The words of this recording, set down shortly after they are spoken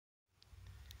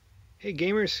Hey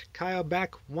gamers, Kyle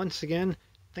back once again.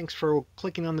 Thanks for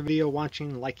clicking on the video,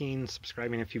 watching, liking,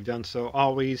 subscribing if you've done so.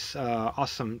 Always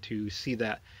awesome to see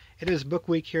that. It is book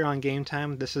week here on Game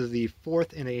Time. This is the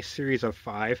fourth in a series of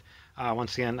five.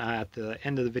 Once again, at the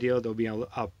end of the video, there'll be a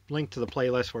link to the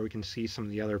playlist where we can see some of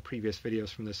the other previous videos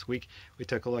from this week. We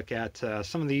took a look at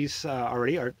some of these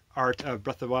already. Art of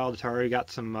Breath of the Wild. Already got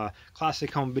some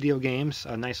classic home video games,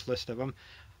 a nice list of them.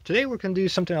 Today we're going to do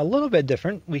something a little bit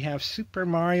different. We have Super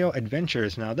Mario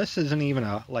Adventures. Now this isn't even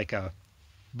like a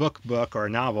book or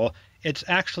a novel. It's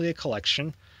actually a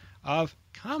collection of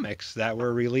comics that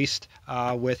were released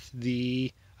with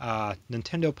the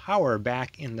Nintendo Power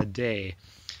back in the day.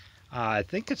 I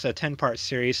think it's a 10-part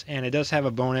series, and it does have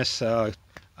a bonus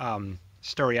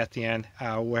story at the end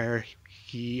where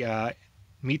he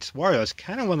meets Wario. It's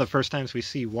kind of one of the first times we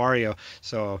see Wario,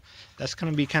 so that's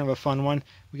going to be kind of a fun one.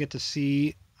 We get to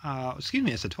see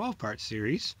it's a 12-part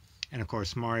series, and of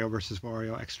course Mario vs.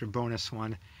 Wario extra bonus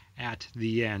one at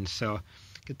the end. So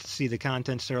get to see the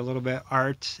contents there a little bit,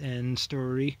 art and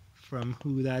story from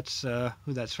who that's from.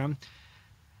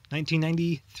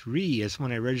 1993 is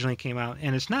when it originally came out,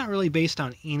 and it's not really based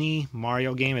on any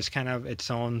Mario game. It's kind of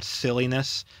its own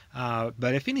silliness,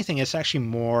 but if anything, it's actually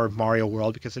more Mario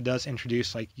World because it does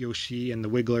introduce like Yoshi and the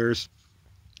Wigglers.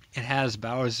 It has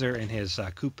Bowser and his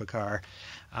Koopa car.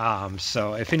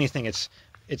 So if anything, it's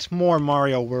more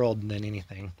Mario World than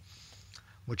anything,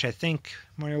 which I think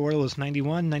Mario World was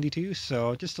 91, 92,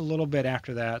 so just a little bit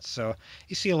after that. So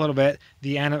you see a little bit.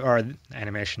 The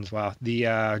animations, wow.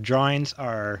 The drawings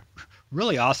are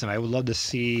really awesome. I would love to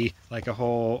see like a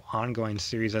whole ongoing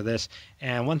series of this.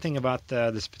 And one thing about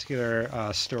this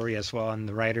particular story as well, and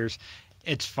the writers,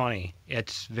 it's funny.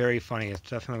 It's very funny. It's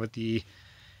definitely with the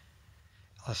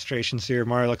illustrations here.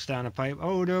 Mario looks down a pipe.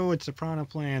 Oh no, it's a piranha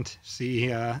plant.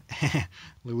 See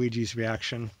Luigi's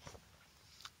reaction.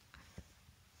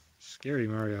 Scary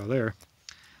Mario there.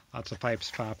 Lots of pipes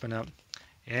popping up.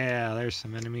 Yeah, there's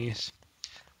some enemies.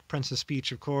 Princess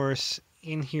Peach, of course,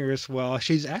 in here as well.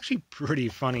 She's actually pretty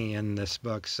funny in this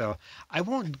book, so I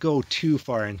won't go too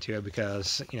far into it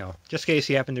because, just in case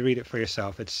you happen to read it for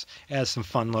yourself, it has some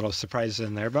fun little surprises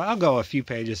in there, but I'll go a few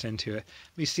pages into it.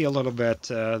 We see a little bit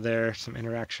there, some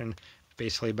interaction.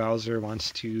 Basically, Bowser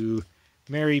wants to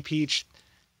marry Peach.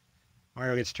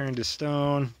 Mario gets turned to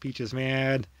stone. Peach is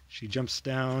mad. She jumps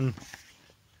down.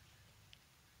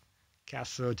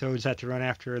 Castle Toads have to run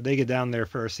after her. They get down there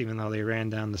first, even though they ran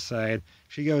down the side.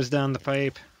 She goes down the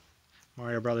pipe.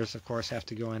 Mario Brothers, of course, have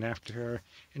to go in after her.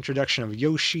 Introduction of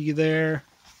Yoshi there.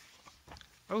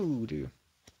 Oh, dude.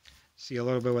 See a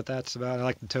little bit what that's about. I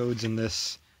like the Toads in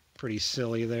this. Pretty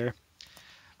silly there.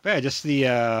 But yeah, just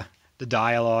the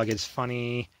dialogue is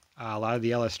funny. A lot of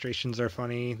the illustrations are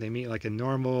funny. They meet like a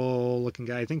normal-looking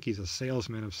guy. I think he's a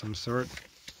salesman of some sort.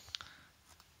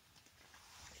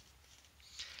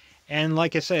 And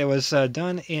like I say, it was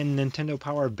done in Nintendo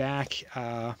Power back,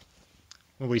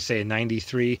 what we say,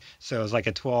 93. So it was like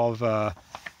a 12-part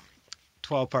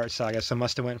saga, so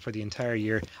must have went for the entire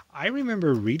year. I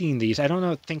remember reading these. I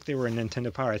don't think they were in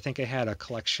Nintendo Power. I think I had a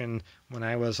collection when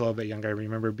I was a little bit younger. I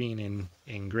remember being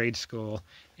in grade school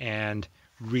and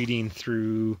reading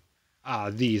through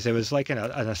these. It was like in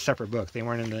a separate book. They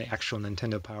weren't in the actual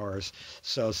Nintendo Powers.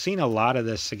 So seeing a lot of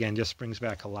this, again, just brings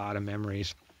back a lot of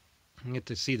memories. You get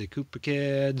to see the Koopa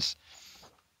Kids.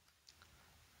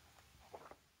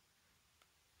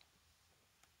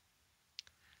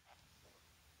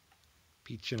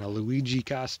 Peach in a Luigi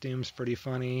costume's pretty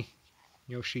funny.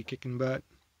 Yoshi kicking butt.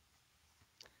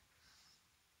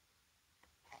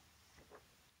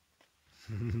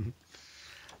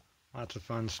 Lots of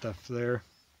fun stuff there.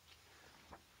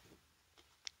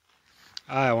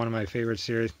 One of my favorites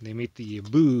here. They meet the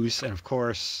Boos, and of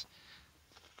course,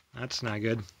 that's not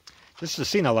good. Just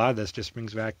seeing a lot of this just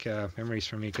brings back memories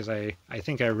for me because I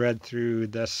think I read through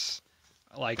this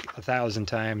like 1,000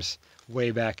 times way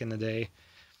back in the day.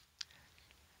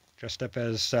 Dressed up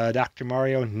as Dr.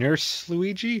 Mario, Nurse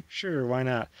Luigi? Sure, why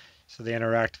not? So they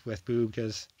interact with Boo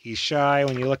because he's shy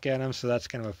when you look at him, so that's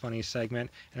kind of a funny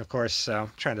segment. And of course,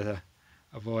 trying to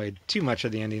avoid too much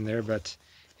of the ending there, but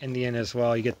in the end as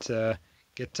well, you get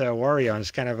Wario, and it's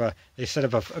kind of they set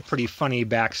up a pretty funny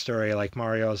backstory, like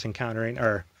Mario's encountering,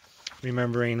 or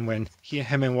remembering when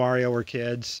him and Wario were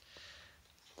kids.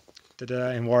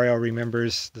 And Wario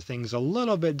remembers the things a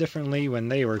little bit differently when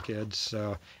they were kids.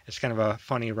 So it's kind of a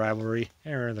funny rivalry.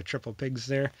 There are the Triple Pigs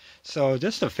there. So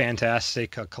just a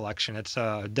fantastic collection. It's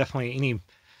definitely any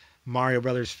Mario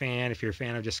Brothers fan, if you're a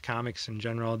fan of just comics in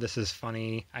general, this is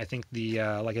funny. I think the,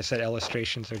 like I said,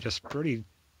 illustrations are just pretty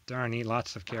darn neat.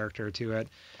 Lots of character to it.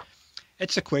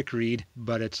 It's a quick read,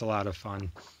 but it's a lot of fun.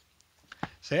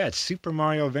 So yeah, it's Super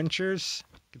Mario Adventures.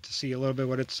 Get to see a little bit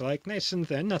what it's like. Nice and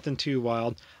thin, nothing too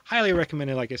wild. Highly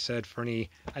recommended, like I said, for any,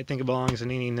 I think it belongs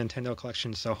in any Nintendo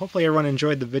collection. So hopefully everyone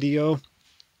enjoyed the video.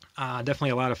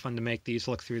 Definitely a lot of fun to make these,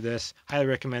 look through this. Highly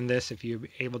recommend this if you're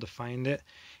able to find it.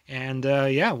 And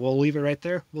yeah, we'll leave it right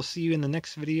there. We'll see you in the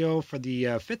next video for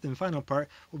the fifth and final part.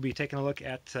 We'll be taking a look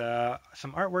at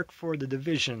some artwork for The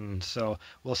Division. So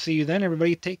we'll see you then,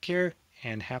 everybody. Take care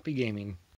and happy gaming.